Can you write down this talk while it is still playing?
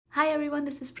Hi everyone,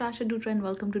 this is Prasha Dutra and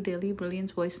welcome to Daily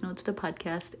Brilliance Voice Notes, the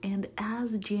podcast. And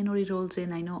as January rolls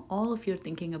in, I know all of you are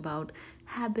thinking about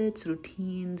habits,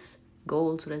 routines,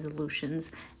 goals,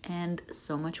 resolutions, and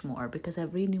so much more because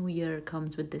every new year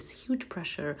comes with this huge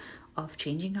pressure of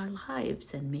changing our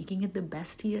lives and making it the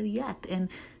best year yet. And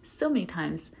so many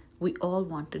times we all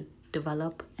want to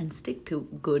develop and stick to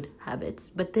good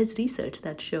habits, but there's research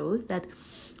that shows that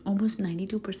almost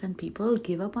 92% people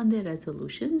give up on their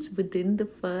resolutions within the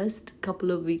first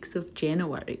couple of weeks of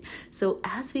January. So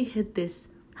as we hit this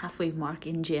halfway mark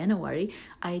in January,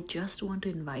 I just want to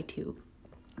invite you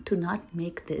to not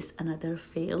make this another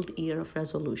failed year of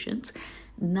resolutions,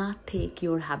 not take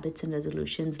your habits and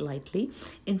resolutions lightly.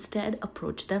 Instead,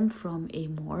 approach them from a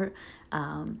more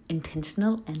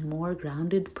intentional and more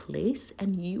grounded place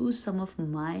and use some of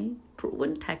my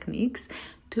proven techniques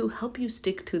to help you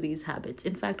stick to these habits.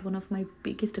 In fact, one of my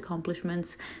biggest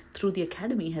accomplishments through the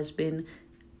Academy has been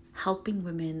helping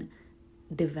women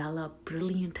develop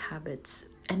brilliant habits.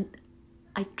 And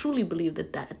I truly believe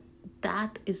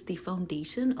that is the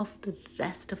foundation of the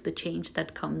rest of the change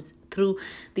that comes through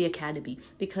the Academy.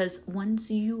 Because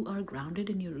once you are grounded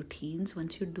in your routines,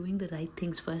 once you're doing the right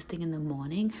things first thing in the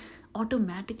morning,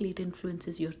 automatically it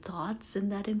influences your thoughts,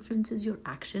 and that influences your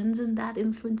actions, and that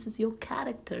influences your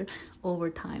character over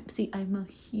time. See, I'm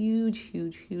a huge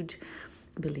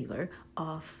believer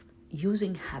of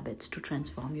using habits to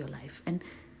transform your life. And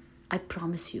I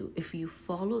promise you, if you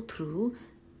follow through,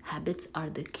 habits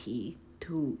are the key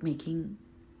to making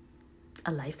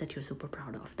a life that you're super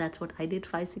proud of. That's what I did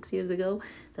 5-6 years ago.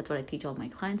 That's what I teach all my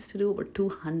clients to do, over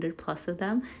 200 plus of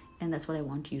them. And that's what I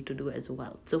want you to do as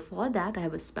well. So for that, I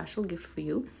have a special gift for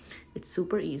you. It's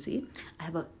super easy. I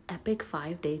have an epic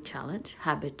 5-day challenge,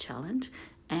 habit challenge.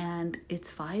 And it's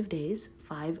 5 days,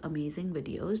 5 amazing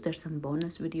videos. There's some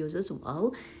bonus videos as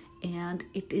well. And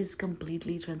it is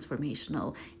completely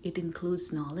transformational. It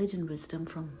includes knowledge and wisdom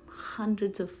from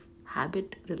hundreds of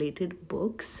habit-related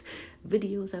books,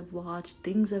 videos I've watched,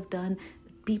 things I've done,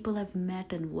 people I've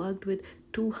met and worked with,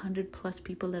 200 plus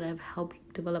people that I've helped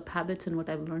develop habits and what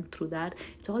I've learned through that.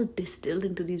 It's all distilled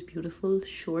into these beautiful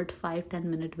short 5-10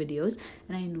 minute videos,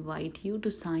 and I invite you to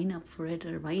sign up for it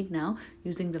right now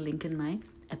using the link in my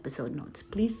episode notes.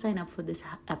 Please sign up for this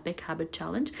epic habit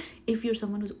challenge. If you're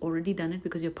someone who's already done it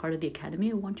because you're part of the Academy,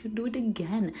 I want you to do it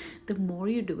again. The more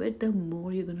you do it, the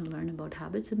more you're going to learn about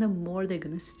habits and the more they're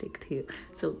going to stick to you.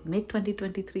 So make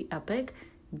 2023 epic.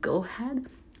 Go ahead,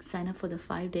 sign up for the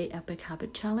 5-day epic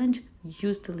habit challenge.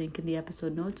 Use the link in the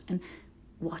episode notes and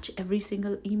watch every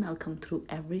single email come through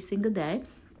every single day.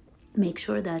 Make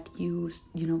sure that you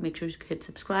hit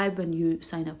subscribe when you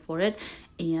sign up for it.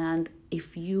 And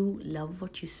if you love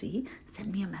what you see,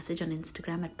 send me a message on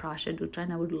Instagram at Prasha Dutra,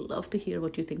 and I would love to hear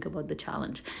what you think about the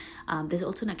challenge. There's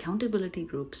also an accountability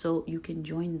group, so you can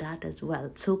join that as well.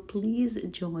 So please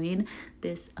join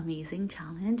this amazing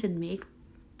challenge and make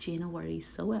January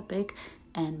so epic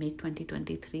and make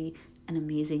 2023 an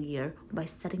amazing year by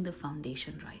setting the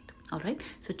foundation right. All right,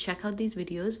 so check out these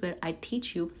videos where I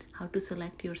teach you how to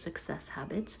select your success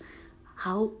habits,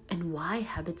 how and why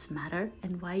habits matter,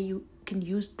 and why you can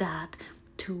use that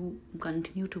to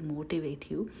continue to motivate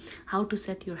you, how to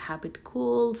set your habit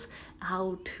goals,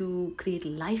 how to create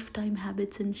lifetime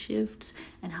habits and shifts,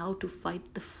 and how to fight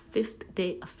the 5th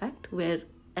day effect where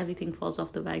everything falls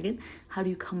off the wagon. How do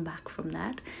you come back from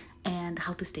that, and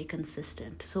how to stay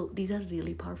consistent. So these are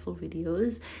really powerful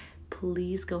videos.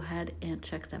 Please go ahead and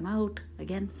check them out.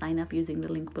 Again, sign up using the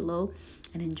link below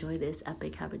and enjoy this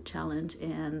epic habit challenge.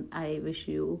 And I wish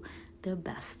you the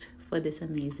best for this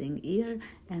amazing year.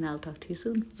 And I'll talk to you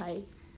soon. Bye.